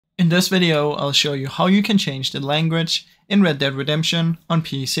this video, I'll show you how you can change the language in Red Dead Redemption on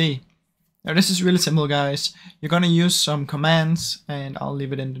PC. Now this is really simple, guys. You're gonna use some commands and I'll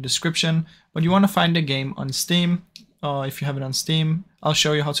leave it in the description, but you wanna find the game on Steam. If you have it on Steam, I'll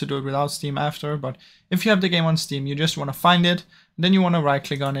show you how to do it without Steam after, but if you have the game on Steam, you just wanna find it, then you wanna right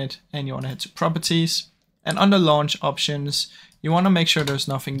click on it and you wanna head to properties, and under launch options, you wanna make sure there's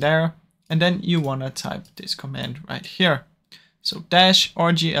nothing there, and then you wanna type this command right here. So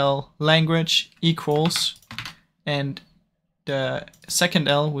 -rglLanguage equals, and the second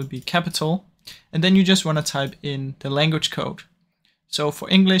L will be capital, and then you just want to type in the language code. So for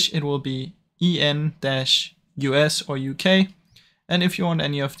English it will be EN-US or UK, and if you want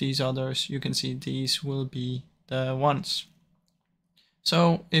any of these others, you can see these will be the ones.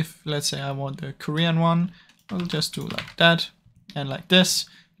 So if, let's say, I want the Korean one, I'll just do like that and like this.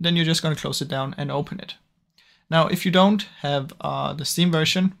 Then you're just going to close it down and open it. Now, if you don't have the Steam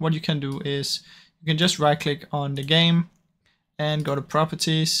version, what you can do is you can just right click on the game and go to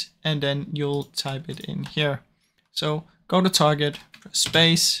properties, and then you'll type it in here. So go to target, press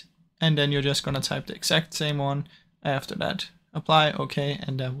space, and then you're just going to type the exact same one after that. Apply, OK,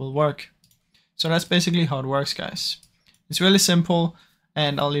 and that will work. So that's basically how it works, guys. It's really simple,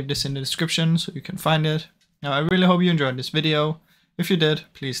 and I'll leave this in the description so you can find it. Now, I really hope you enjoyed this video. If you did,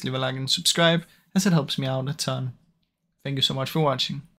 please leave a like and subscribe, as it helps me out a ton. Thank you so much for watching.